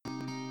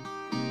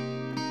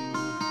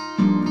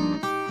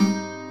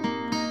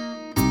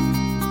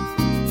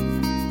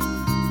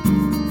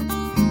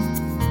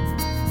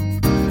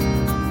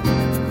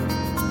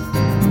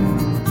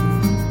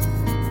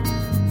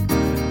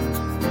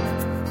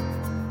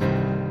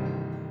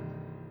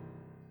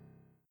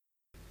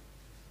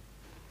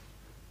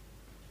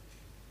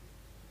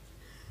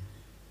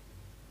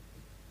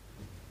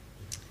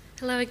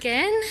Hello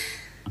again.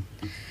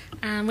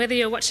 Whether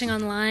you're watching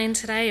online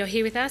today or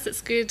here with us, it's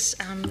good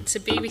to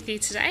be with you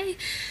today.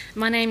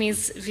 My name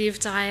is Viv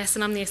Dias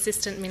and I'm the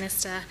Assistant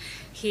Minister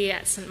here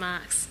at St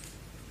Mark's.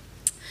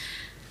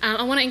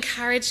 I want to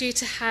encourage you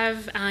to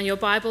have your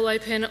Bible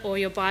open or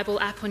your Bible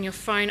app on your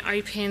phone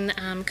open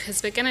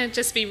because we're going to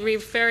just be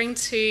referring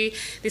to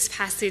this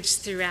passage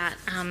throughout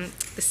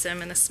the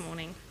sermon this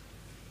morning.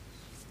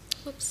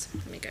 Oops,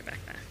 let me go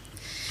back there.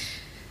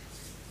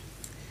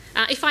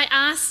 If I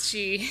asked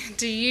you,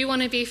 do you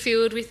want to be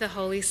filled with the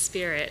Holy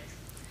Spirit?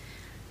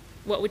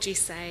 What would you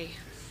say?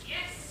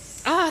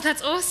 Yes. Oh,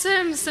 that's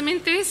awesome. Some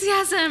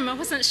enthusiasm. I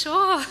wasn't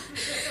sure.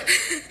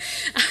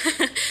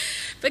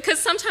 Because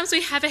sometimes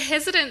we have a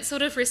hesitant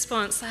sort of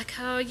response, like,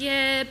 oh,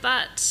 yeah,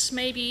 but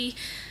maybe,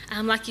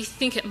 like you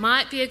think it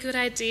might be a good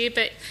idea,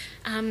 but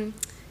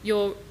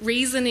your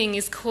reasoning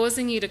is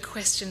causing you to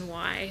question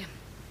why.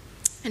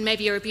 And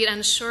maybe you're a bit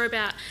unsure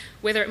about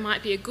whether it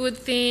might be a good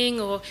thing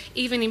or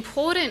even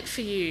important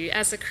for you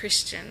as a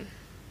Christian.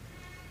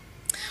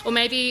 Or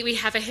maybe we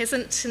have a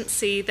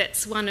hesitancy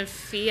that's one of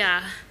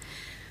fear.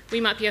 We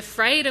might be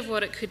afraid of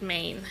what it could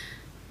mean.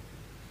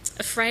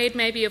 Afraid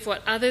maybe of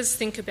what others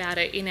think about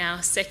it in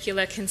our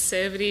secular,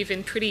 conservative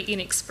and pretty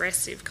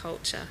inexpressive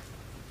culture.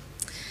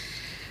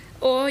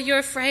 Or you're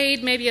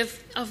afraid maybe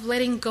of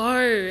letting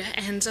go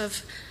and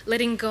of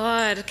letting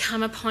God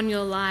come upon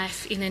your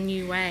life in a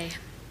new way.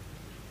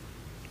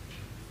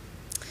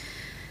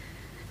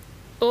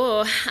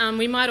 Or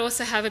we might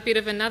also have a bit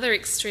of another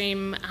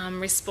extreme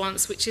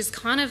response, which is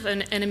kind of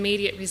an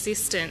immediate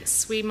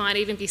resistance. We might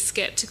even be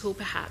sceptical,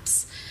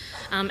 perhaps,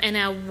 and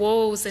our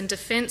walls and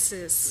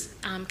defences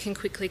can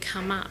quickly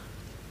come up.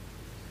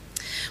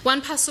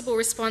 One possible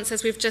response,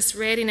 as we've just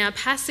read in our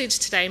passage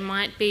today,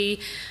 might be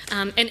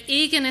an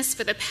eagerness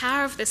for the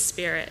power of the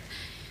Spirit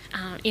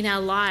in our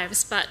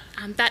lives, but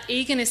that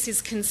eagerness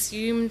is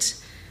consumed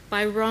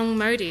by wrong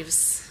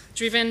motives,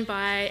 driven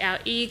by our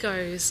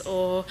egos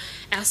or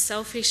our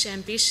selfish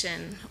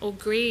ambition or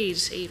greed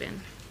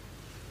even.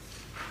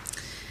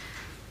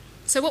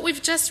 So what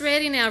we've just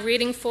read in our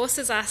reading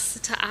forces us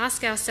to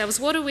ask ourselves,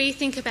 what do we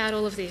think about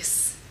all of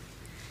this?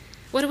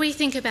 What do we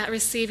think about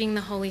receiving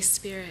the Holy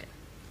Spirit?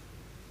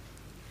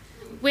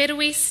 Where do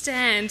we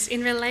stand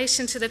in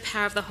relation to the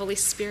power of the Holy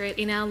Spirit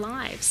in our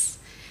lives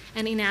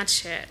and in our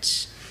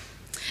church?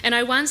 And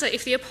I wonder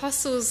if the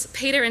apostles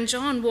Peter and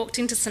John walked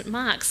into St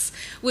Mark's,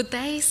 would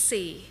they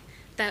see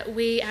that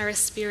we are a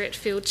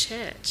Spirit-filled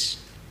church?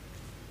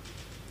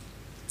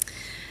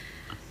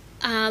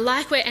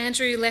 Like where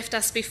Andrew left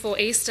us before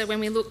Easter when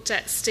we looked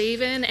at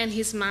Stephen and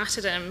his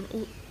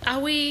martyrdom, are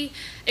we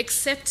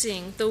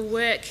accepting the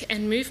work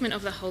and movement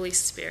of the Holy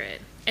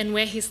Spirit and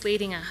where he's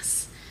leading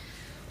us?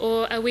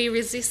 Or are we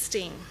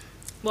resisting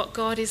what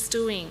God is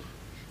doing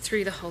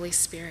through the Holy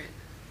Spirit?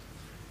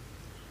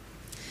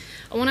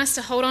 I want us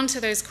to hold on to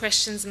those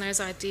questions and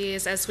those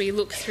ideas as we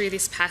look through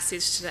this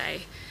passage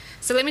today.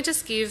 So let me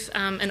just give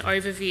an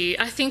overview.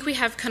 I think we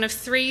have kind of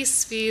three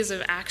spheres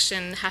of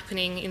action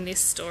happening in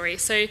this story.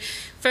 So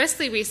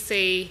firstly, we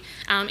see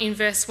in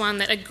verse 1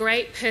 that a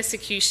great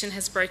persecution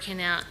has broken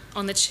out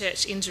on the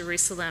church in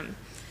Jerusalem,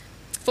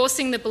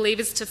 forcing the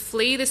believers to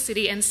flee the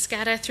city and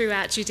scatter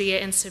throughout Judea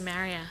and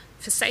Samaria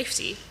for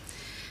safety.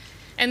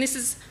 And this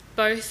is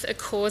both a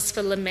cause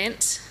for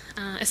lament,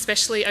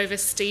 especially over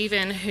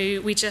Stephen,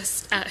 who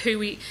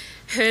we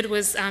heard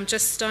was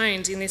just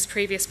stoned in this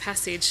previous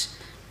passage.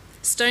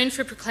 Stoned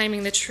for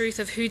proclaiming the truth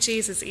of who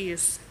Jesus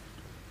is.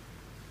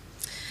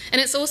 And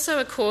it's also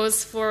a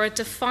cause for a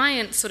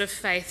defiant sort of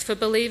faith, for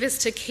believers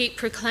to keep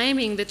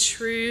proclaiming the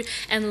true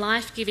and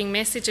life-giving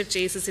message of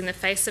Jesus in the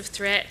face of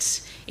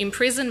threat,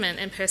 imprisonment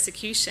and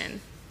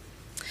persecution.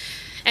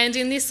 And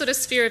in this sort of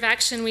sphere of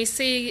action, we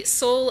see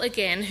Saul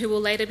again, who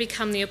will later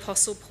become the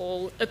Apostle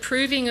Paul,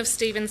 approving of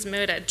Stephen's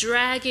murder,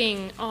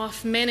 dragging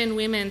off men and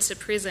women to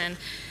prison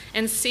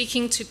and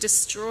seeking to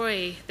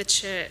destroy the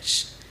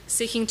church,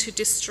 seeking to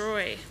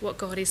destroy what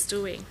God is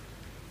doing.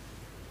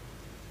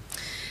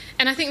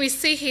 And I think we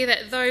see here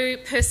that though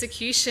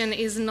persecution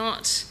is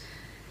not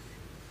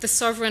the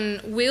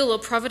sovereign will or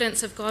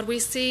providence of God, we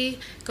see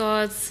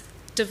God's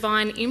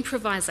divine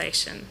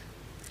improvisation,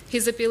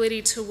 his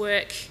ability to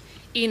work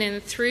in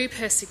and through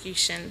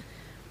persecution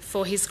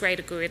for his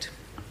greater good.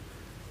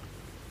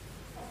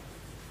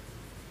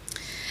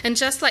 And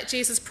just like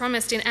Jesus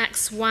promised in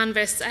Acts 1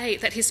 verse 8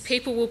 that his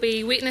people will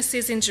be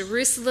witnesses in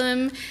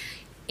Jerusalem,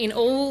 in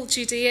all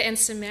Judea and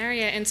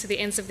Samaria and to the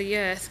ends of the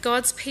earth,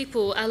 God's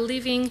people are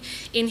living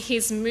in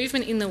his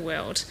movement in the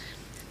world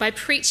by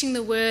preaching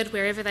the word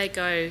wherever they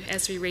go,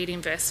 as we read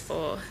in verse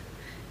 4.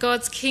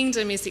 God's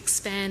kingdom is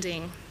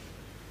expanding.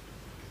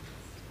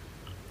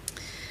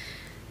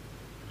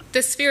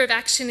 The sphere of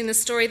action in the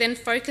story then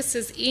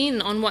focuses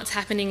in on what's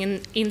happening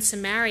in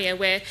Samaria,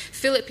 where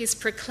Philip is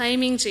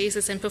proclaiming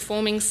Jesus and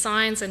performing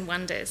signs and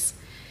wonders.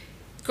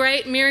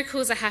 Great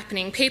miracles are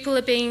happening. People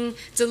are being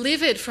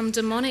delivered from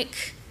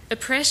demonic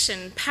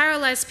oppression.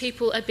 Paralysed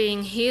people are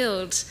being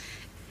healed.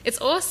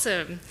 It's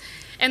awesome.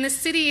 And the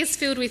city is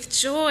filled with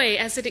joy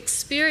as it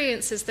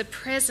experiences the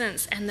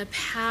presence and the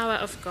power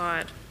of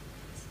God.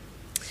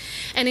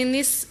 And in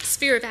this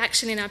sphere of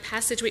action in our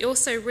passage, we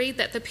also read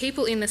that the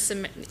people in the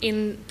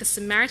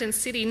Samaritan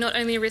city not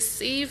only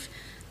receive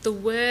the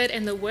word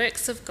and the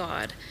works of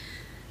God,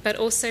 but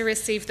also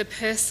receive the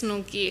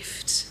personal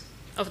gift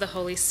of the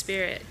Holy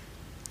Spirit.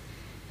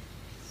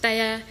 They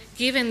are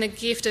given the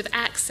gift of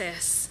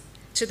access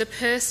to the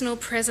personal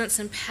presence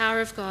and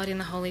power of God in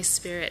the Holy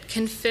Spirit,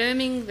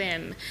 confirming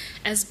them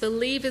as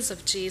believers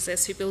of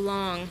Jesus who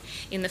belong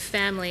in the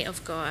family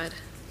of God,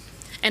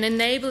 and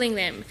enabling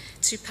them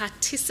to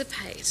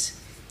participate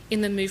in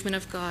the movement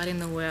of God in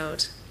the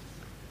world.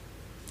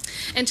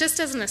 And just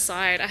as an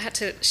aside, I had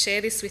to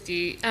share this with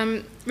you.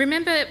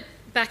 Remember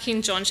back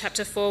in John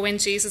chapter 4 when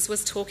Jesus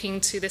was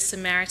talking to the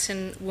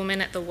Samaritan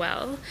woman at the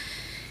well?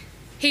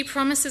 He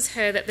promises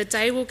her that the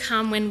day will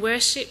come when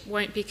worship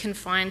won't be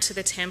confined to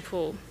the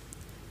temple,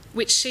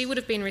 which she would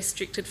have been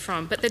restricted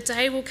from, but the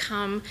day will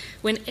come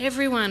when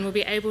everyone will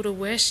be able to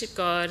worship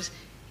God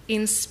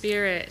in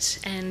spirit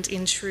and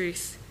in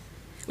truth,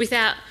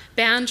 without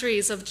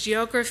boundaries of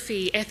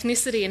geography,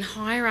 ethnicity, and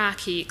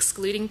hierarchy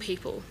excluding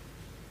people.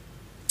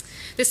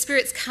 The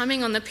Spirit's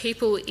coming on the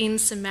people in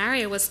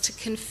Samaria was to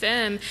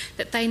confirm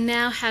that they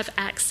now have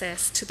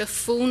access to the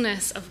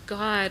fullness of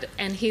God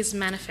and his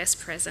manifest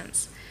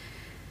presence.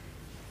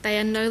 They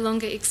are no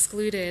longer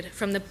excluded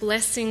from the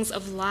blessings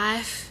of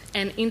life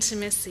and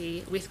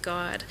intimacy with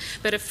God,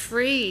 but are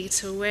free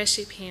to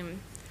worship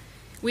him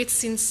with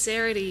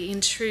sincerity, in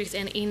truth,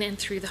 and in and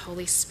through the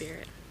Holy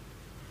Spirit.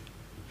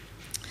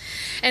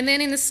 And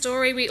then in the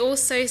story, we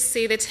also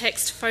see the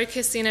text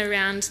focus in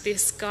around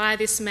this guy,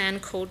 this man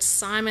called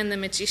Simon the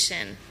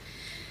magician.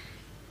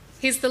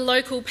 He's the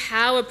local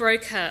power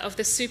broker of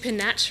the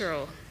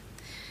supernatural,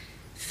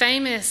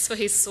 famous for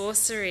his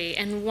sorcery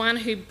and one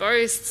who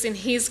boasts in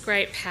his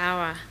great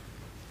power.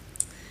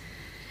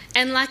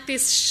 And like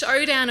this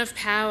showdown of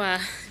power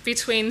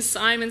between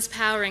Simon's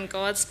power and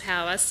God's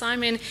power,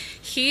 Simon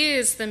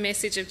hears the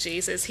message of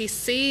Jesus, he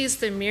sees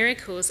the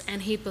miracles,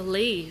 and he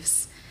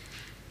believes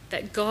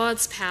that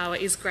God's power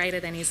is greater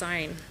than his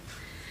own.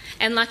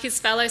 And like his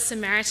fellow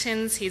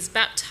Samaritans, he's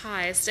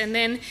baptized, and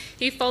then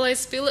he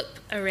follows Philip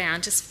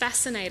around, just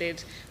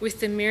fascinated with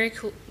the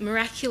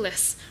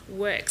miraculous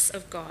works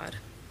of God.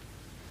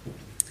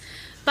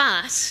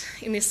 But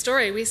in this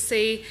story, we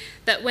see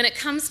that when it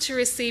comes to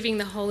receiving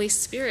the Holy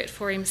Spirit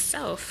for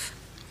himself,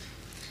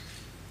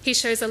 he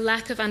shows a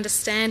lack of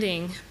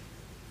understanding,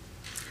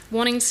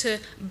 wanting to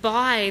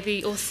buy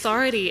the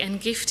authority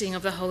and gifting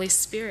of the Holy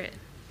Spirit.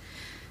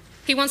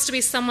 He wants to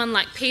be someone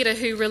like Peter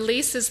who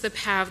releases the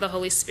power of the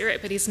Holy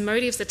Spirit, but his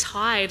motives are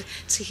tied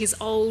to his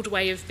old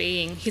way of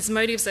being. His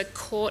motives are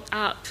caught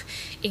up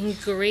in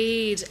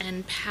greed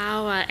and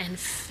power and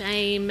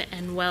fame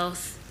and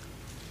wealth.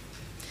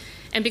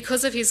 And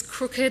because of his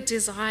crooked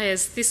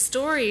desires, this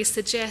story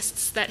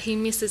suggests that he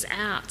misses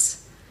out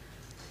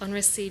on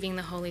receiving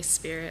the Holy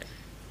Spirit.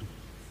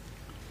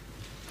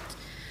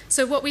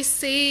 So what we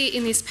see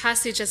in this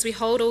passage as we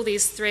hold all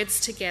these threads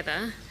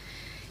together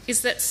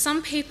is that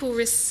some people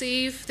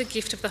receive the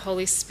gift of the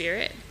Holy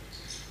Spirit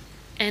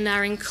and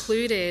are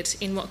included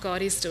in what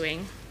God is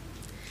doing,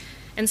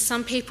 and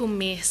some people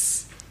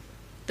miss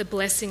the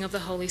blessing of the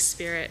Holy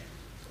Spirit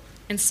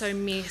and so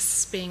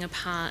miss being a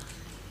part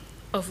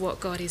of what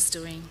God is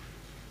doing.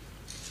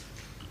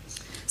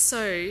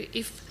 So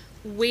if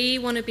we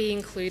want to be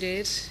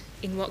included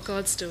in what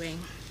God's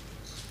doing,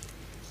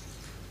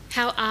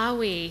 how are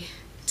we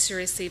to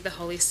receive the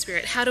Holy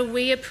Spirit? How do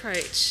we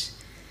approach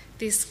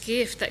this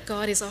gift that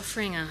God is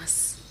offering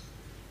us?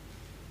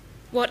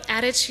 What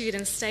attitude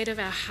and state of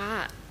our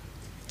heart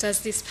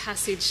does this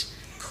passage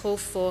call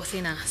forth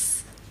in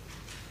us?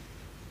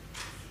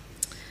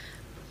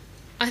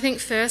 I think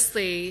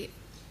firstly,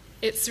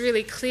 it's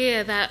really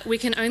clear that we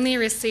can only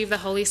receive the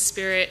Holy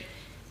Spirit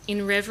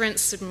in reverent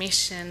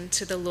submission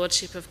to the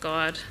Lordship of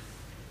God.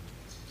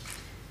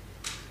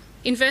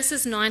 In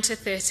verses 9 to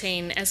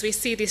 13, as we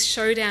see this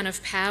showdown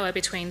of power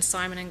between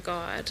Simon and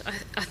God,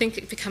 I think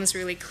it becomes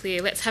really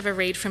clear. Let's have a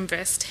read from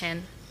verse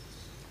 10.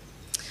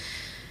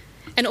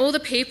 And all the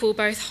people,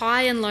 both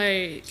high and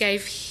low,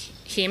 gave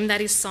him,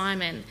 that is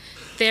Simon,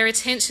 their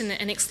attention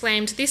and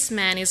exclaimed, "This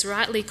man is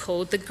rightly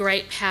called the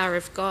great power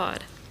of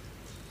God."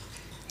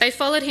 They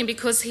followed him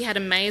because he had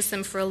amazed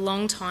them for a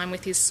long time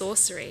with his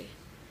sorcery.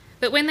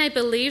 But when they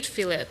believed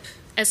Philip,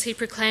 as he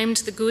proclaimed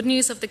the good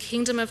news of the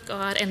kingdom of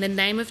God and the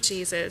name of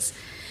Jesus,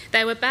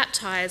 they were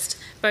baptized,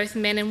 both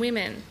men and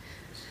women.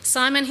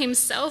 Simon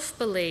himself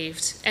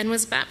believed and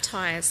was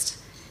baptized,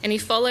 and he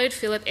followed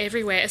Philip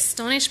everywhere,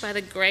 astonished by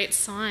the great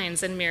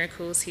signs and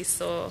miracles he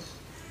saw.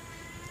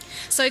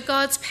 So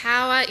God's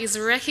power is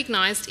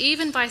recognized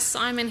even by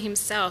Simon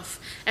himself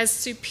as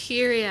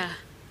superior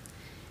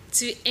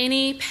to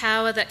any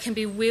power that can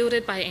be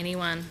wielded by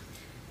anyone,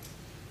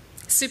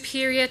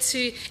 superior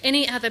to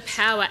any other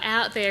power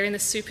out there in the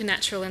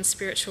supernatural and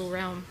spiritual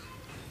realm.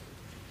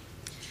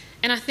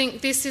 And I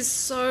think this is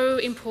so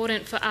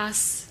important for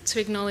us to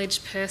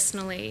acknowledge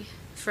personally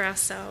for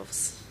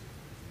ourselves.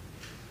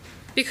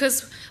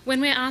 Because when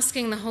we're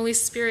asking the Holy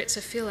Spirit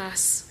to fill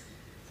us,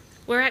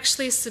 we're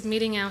actually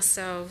submitting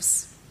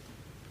ourselves,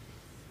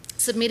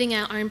 submitting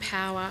our own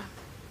power,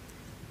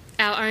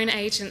 our own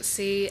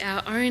agency,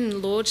 our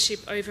own lordship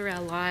over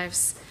our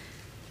lives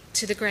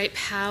to the great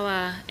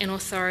power and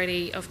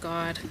authority of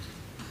God.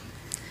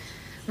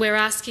 We're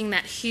asking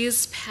that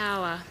his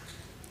power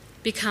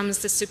becomes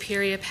the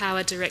superior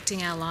power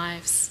directing our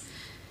lives.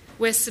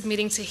 We're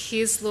submitting to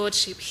his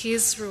lordship,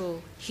 his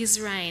rule, his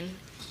reign,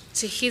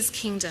 to his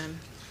kingdom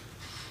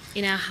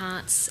in our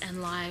hearts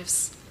and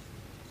lives.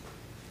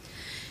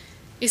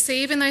 You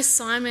see, even though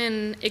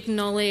Simon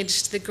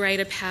acknowledged the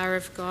greater power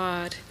of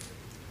God,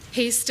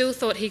 he still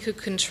thought he could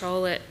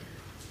control it.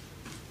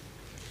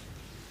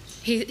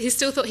 He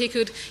still thought he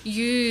could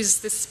use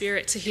the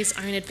Spirit to his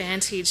own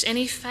advantage, and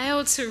he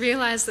failed to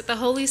realise that the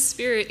Holy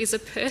Spirit is a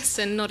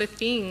person, not a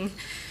thing,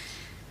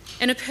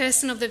 and a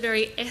person of the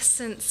very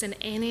essence and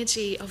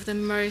energy of the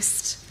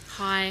Most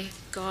High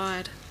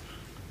God.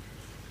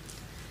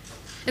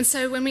 And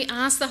so when we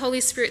ask the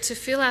Holy Spirit to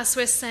fill us,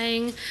 we're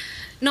saying,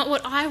 not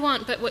what I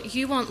want, but what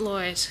you want,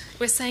 Lord.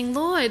 We're saying,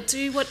 Lord,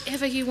 do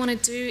whatever you want to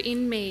do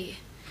in me.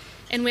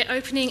 And we're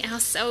opening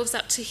ourselves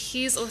up to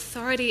his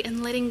authority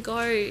and letting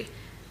go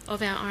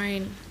of our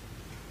own.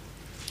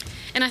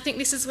 And I think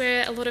this is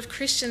where a lot of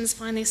Christians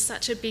find this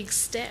such a big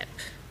step,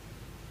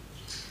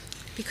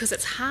 because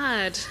it's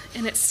hard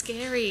and it's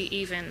scary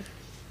even.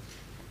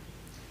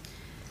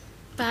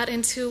 But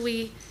until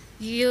we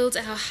yield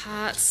our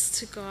hearts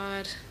to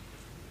God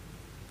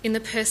in the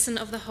person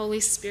of the Holy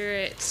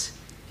Spirit,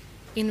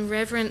 in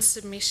reverent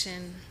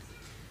submission,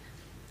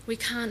 we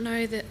can't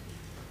know that.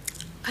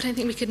 I don't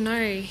think we could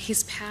know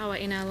his power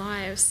in our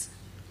lives.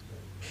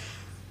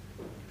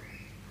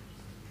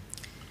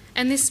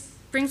 And this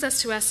brings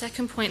us to our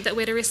second point, that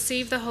we're to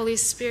receive the Holy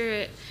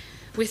Spirit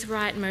with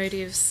right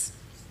motives.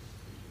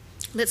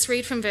 Let's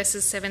read from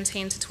verses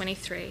 17 to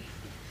 23.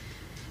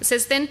 It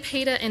says, "Then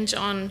Peter and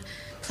John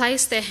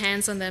placed their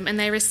hands on them, and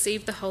they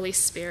received the Holy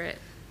Spirit.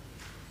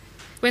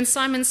 When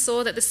Simon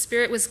saw that the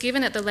Spirit was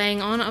given at the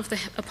laying on of the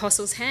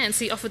apostles' hands,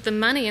 he offered them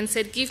money and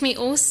said, 'Give me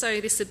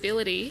also this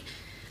ability,'"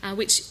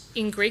 which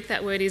in Greek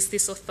that word is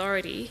this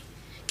authority.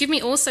 "Give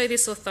me also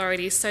this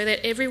authority, so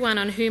that everyone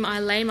on whom I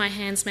lay my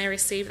hands may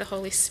receive the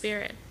Holy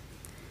Spirit."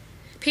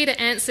 Peter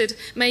answered,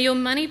 "May your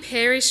money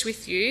perish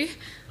with you,"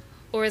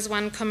 or as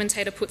one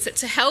commentator puts it,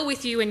 "To hell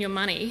with you and your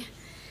money,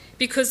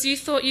 because you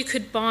thought you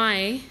could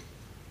buy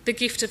the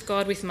gift of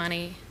God with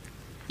money.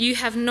 You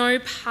have no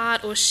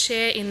part or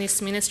share in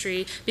this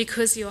ministry,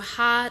 because your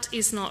heart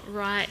is not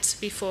right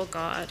before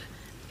God.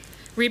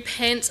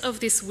 Repent of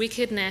this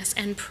wickedness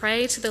and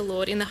pray to the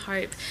Lord in the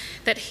hope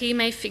that he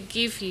may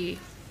forgive you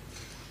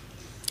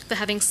for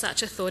having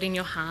such a thought in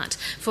your heart.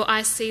 For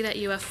I see that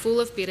you are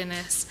full of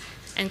bitterness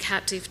and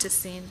captive to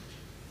sin."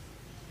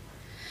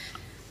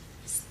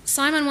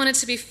 Simon wanted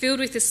to be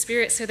filled with the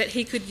Spirit so that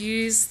he could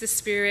use the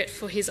Spirit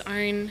for his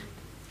own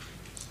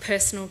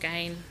personal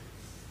gain.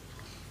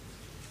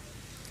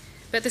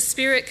 But the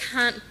Spirit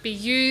can't be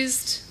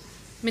used,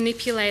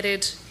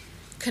 manipulated,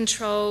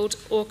 controlled,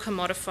 or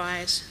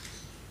commodified.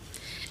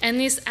 And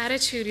this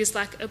attitude is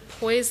like a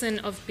poison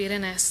of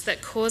bitterness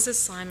that causes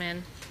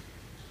Simon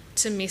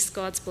to miss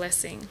God's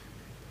blessing.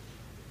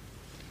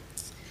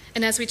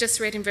 And as we just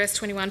read in verse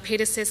 21,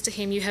 Peter says to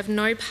him, "You have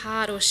no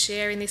part or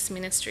share in this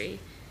ministry,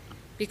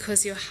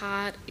 because your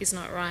heart is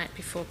not right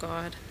before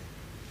God."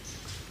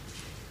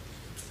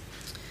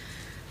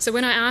 So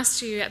when I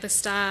asked you at the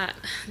start,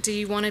 do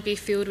you want to be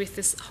filled with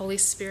this Holy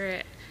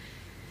Spirit?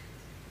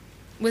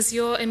 Was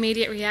your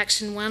immediate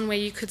reaction one where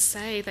you could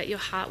say that your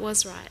heart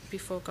was right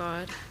before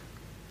God?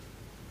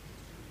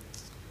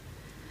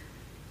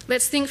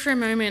 Let's think for a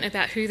moment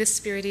about who the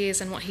Spirit is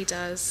and what he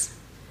does.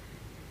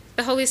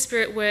 The Holy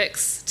Spirit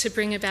works to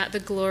bring about the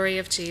glory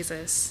of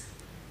Jesus.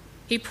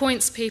 He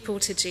points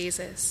people to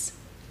Jesus.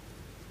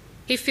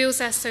 He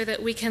fills us so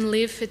that we can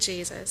live for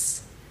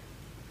Jesus,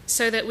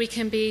 so that we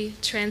can be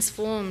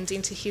transformed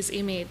into his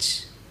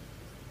image,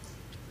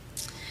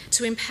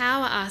 to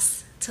empower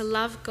us to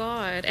love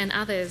God and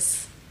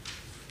others,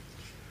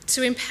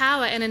 to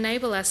empower and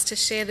enable us to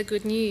share the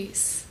good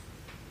news.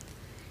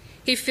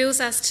 He fills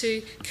us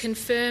to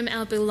confirm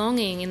our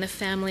belonging in the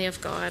family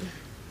of God,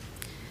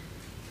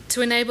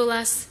 to enable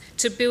us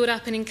to build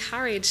up and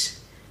encourage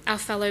our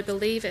fellow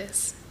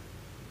believers,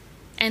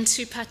 and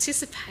to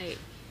participate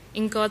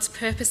in God's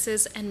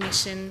purposes and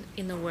mission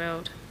in the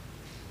world.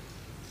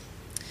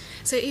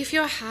 So if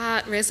your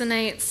heart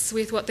resonates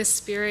with what the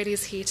Spirit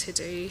is here to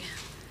do,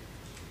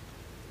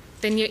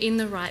 then you're in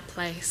the right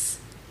place.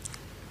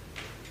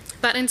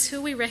 But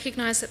until we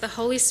recognise that the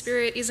Holy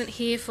Spirit isn't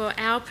here for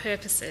our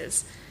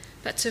purposes,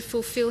 but to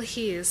fulfil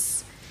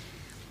his,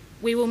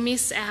 we will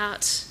miss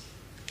out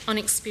on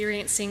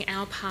experiencing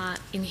our part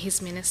in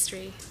his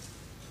ministry.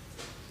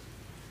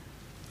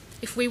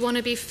 If we want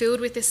to be filled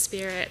with the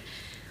Spirit,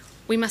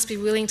 we must be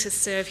willing to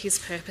serve his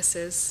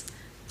purposes,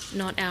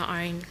 not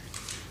our own.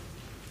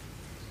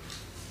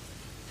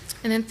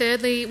 And then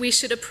thirdly, we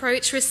should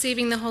approach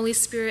receiving the Holy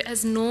Spirit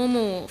as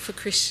normal for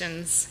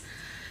Christians,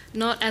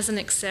 not as an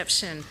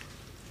exception.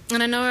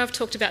 And I know I've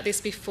talked about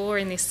this before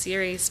in this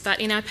series, but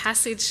in our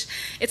passage,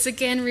 it's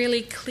again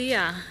really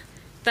clear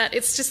that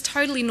it's just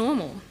totally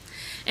normal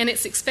and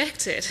it's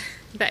expected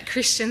that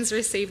Christians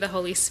receive the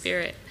Holy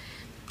Spirit.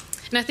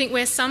 And I think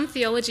where some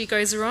theology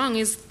goes wrong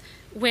is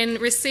when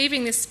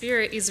receiving the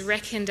Spirit is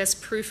reckoned as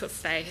proof of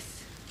faith.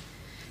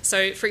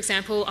 So, for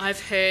example,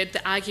 I've heard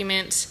the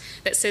argument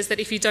that says that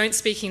if you don't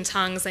speak in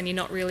tongues, then you're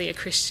not really a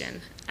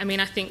Christian. I mean,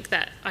 I think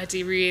that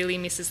idea really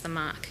misses the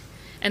mark.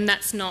 And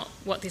that's not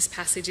what this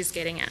passage is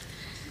getting at.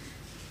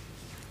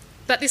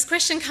 But this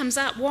question comes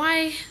up,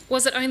 why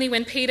was it only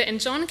when Peter and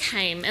John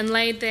came and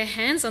laid their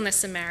hands on the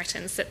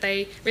Samaritans that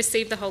they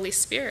received the Holy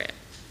Spirit?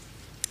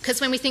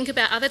 Because when we think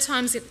about other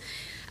times in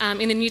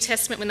the New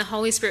Testament when the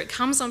Holy Spirit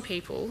comes on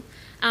people,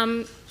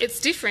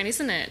 it's different,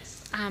 isn't it?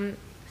 And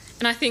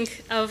I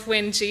think of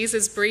when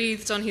Jesus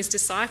breathed on his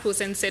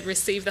disciples and said,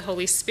 receive the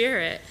Holy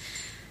Spirit.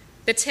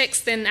 The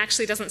text then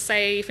actually doesn't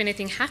say if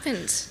anything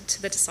happened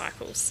to the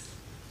disciples.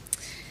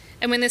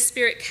 And when the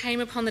Spirit came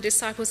upon the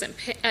disciples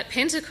at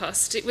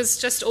Pentecost, it was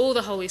just all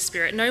the Holy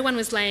Spirit. No one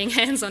was laying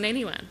hands on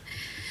anyone.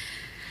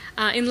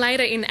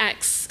 Later in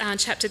Acts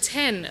chapter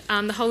 10,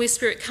 the Holy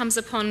Spirit comes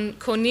upon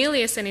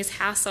Cornelius and his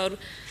household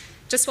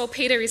just while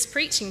Peter is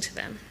preaching to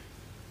them.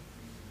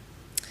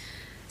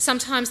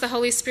 Sometimes the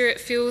Holy Spirit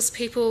fills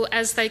people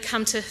as they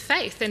come to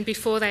faith and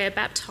before they are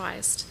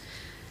baptised.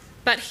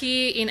 But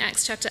here in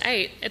Acts chapter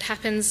 8, it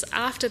happens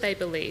after they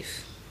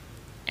believe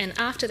and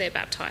after they're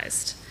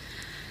baptised.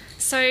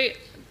 So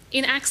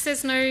in Acts,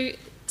 there's no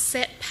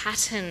set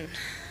pattern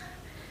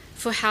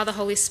for how the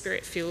Holy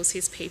Spirit fills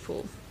his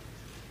people.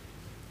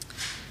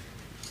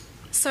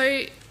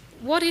 So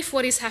what if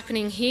what is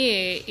happening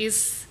here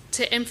is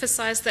to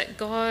emphasise that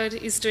God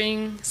is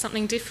doing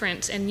something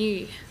different and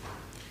new?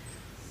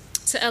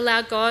 To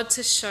allow God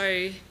to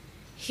show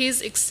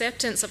his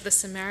acceptance of the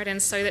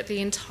Samaritans so that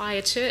the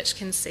entire church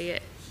can see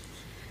it.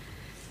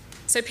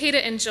 So Peter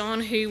and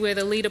John, who were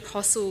the lead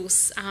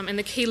apostles and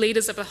the key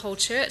leaders of the whole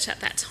church at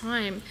that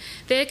time,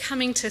 they're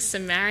coming to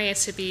Samaria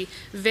to be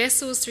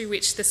vessels through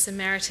which the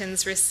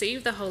Samaritans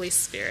receive the Holy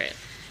Spirit.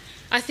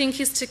 I think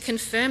is to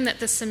confirm that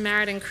the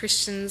Samaritan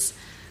Christians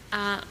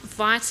are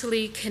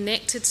vitally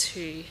connected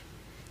to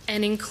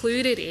and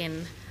included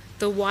in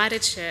the wider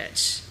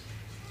church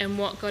and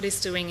what God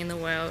is doing in the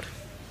world.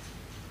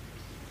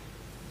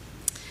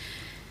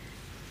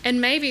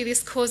 And maybe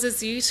this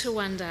causes you to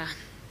wonder,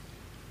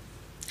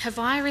 have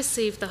I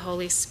received the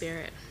Holy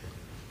Spirit?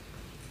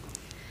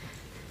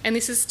 And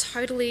this is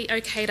totally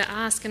okay to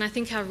ask, and I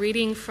think our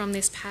reading from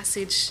this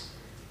passage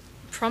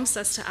prompts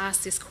us to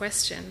ask this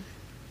question.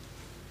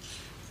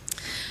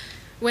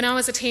 When I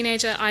was a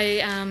teenager,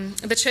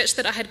 the church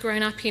that I had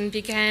grown up in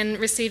began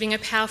receiving a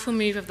powerful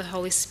move of the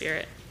Holy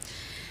Spirit.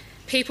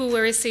 People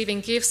were receiving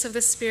gifts of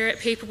the Spirit.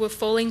 People were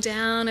falling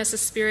down as the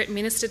Spirit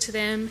ministered to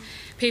them.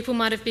 People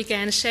might have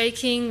began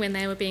shaking when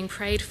they were being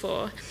prayed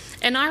for.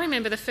 And I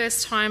remember the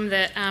first time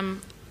that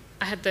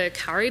I had the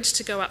courage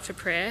to go up for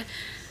prayer,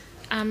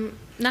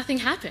 nothing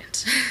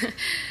happened.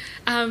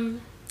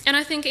 And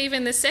I think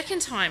even the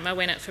second time I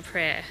went up for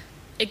prayer,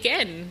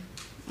 again,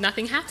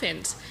 nothing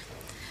happened.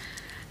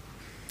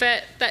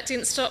 But that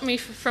didn't stop me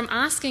from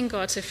asking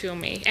God to fill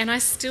me. And I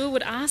still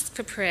would ask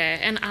for prayer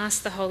and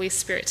ask the Holy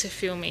Spirit to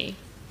fill me.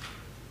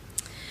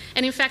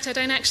 And in fact, I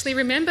don't actually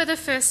remember the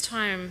first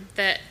time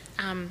that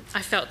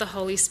I felt the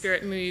Holy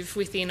Spirit move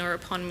within or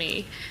upon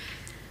me.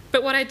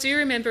 But what I do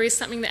remember is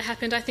something that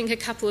happened, I think, a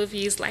couple of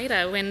years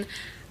later when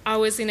I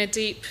was in a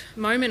deep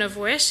moment of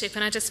worship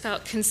and I just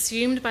felt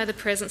consumed by the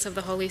presence of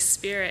the Holy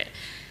Spirit.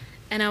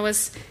 And I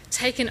was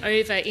taken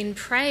over in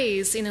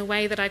praise in a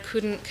way that I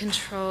couldn't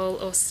control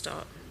or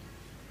stop.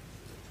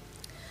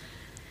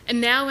 And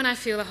now when I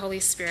feel the Holy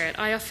Spirit,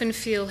 I often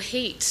feel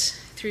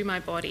heat through my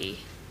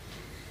body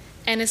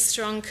and a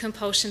strong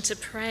compulsion to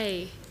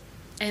pray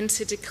and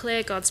to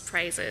declare God's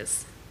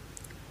praises.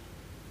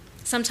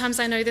 Sometimes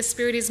I know the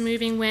Spirit is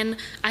moving when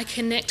I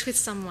connect with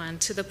someone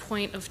to the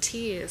point of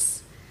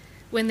tears,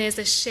 when there's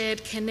a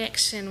shared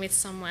connection with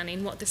someone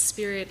in what the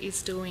Spirit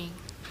is doing.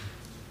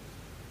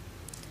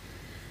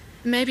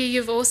 Maybe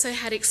you've also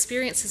had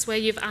experiences where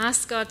you've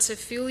asked God to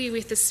fill you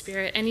with the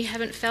Spirit and you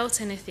haven't felt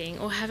anything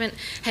or haven't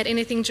had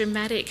anything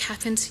dramatic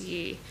happen to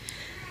you.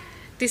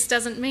 This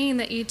doesn't mean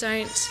that you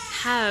don't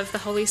have the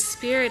Holy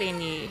Spirit in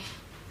you.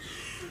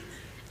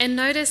 And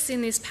notice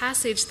in this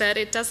passage that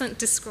it doesn't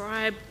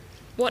describe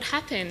what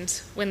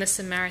happened when the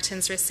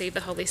Samaritans received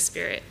the Holy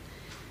Spirit.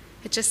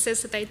 It just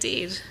says that they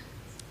did.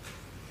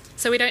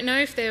 So we don't know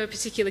if there were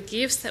particular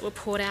gifts that were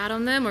poured out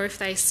on them or if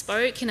they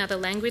spoke in other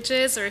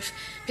languages or if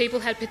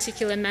people had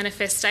particular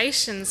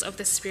manifestations of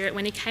the Spirit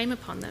when he came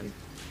upon them.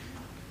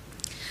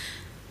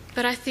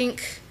 But I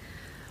think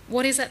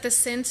what is at the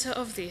centre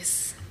of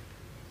this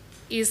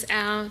is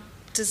our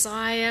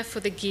desire for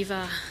the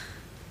giver,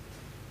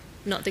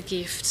 not the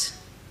gift.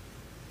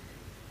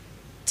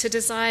 To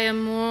desire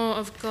more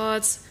of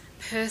God's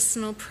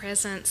personal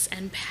presence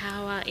and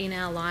power in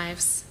our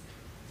lives.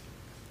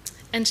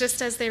 And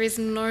just as there is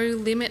no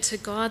limit to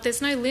God,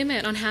 there's no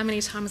limit on how many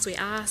times we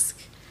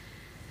ask,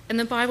 And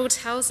the Bible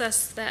tells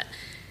us that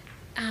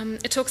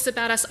it talks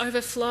about us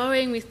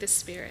overflowing with the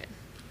Spirit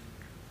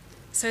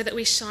so that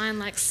we shine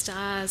like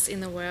stars in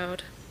the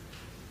world.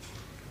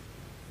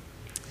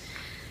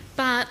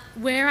 But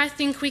where I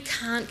think we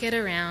can't get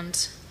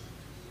around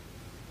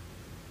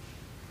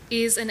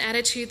is an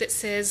attitude that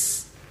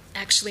says,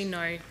 actually,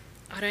 no,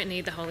 I don't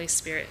need the Holy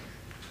Spirit.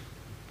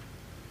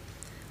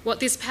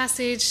 What this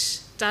passage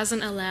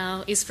doesn't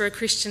allow is for a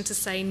Christian to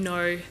say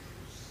no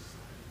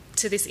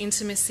to this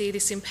intimacy,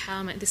 this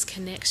empowerment, this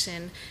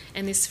connection,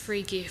 and this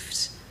free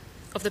gift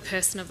of the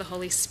person of the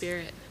Holy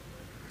Spirit.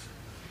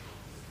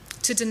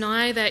 To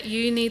deny that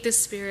you need the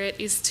Spirit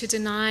is to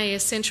deny a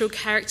central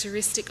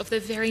characteristic of the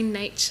very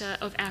nature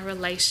of our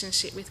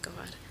relationship with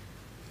God.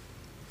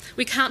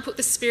 We can't put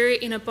the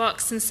Spirit in a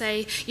box and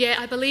say, yeah,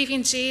 I believe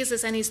in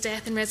Jesus and his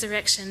death and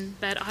resurrection,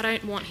 but I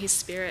don't want his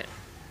Spirit.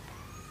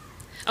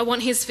 I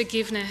want his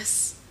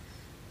forgiveness,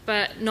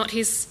 but not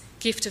his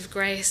gift of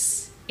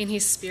grace in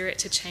his Spirit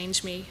to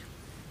change me.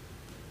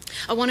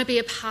 I want to be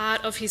a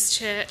part of his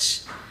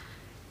church,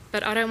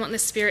 but I don't want the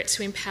Spirit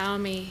to empower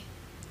me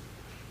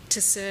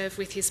to serve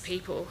with his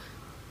people.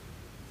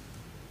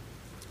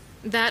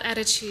 That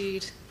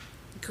attitude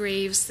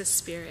grieves the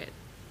Spirit.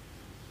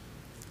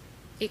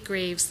 It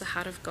grieves the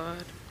heart of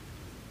God.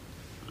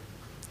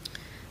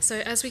 So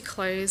as we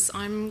close,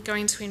 I'm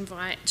going to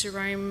invite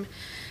Jerome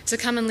to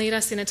come and lead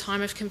us in a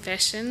time of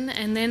confession,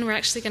 and then we're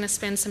actually going to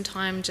spend some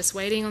time just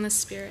waiting on the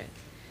Spirit.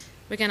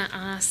 We're going to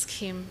ask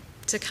him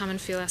to come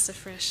and fill us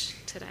afresh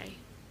today.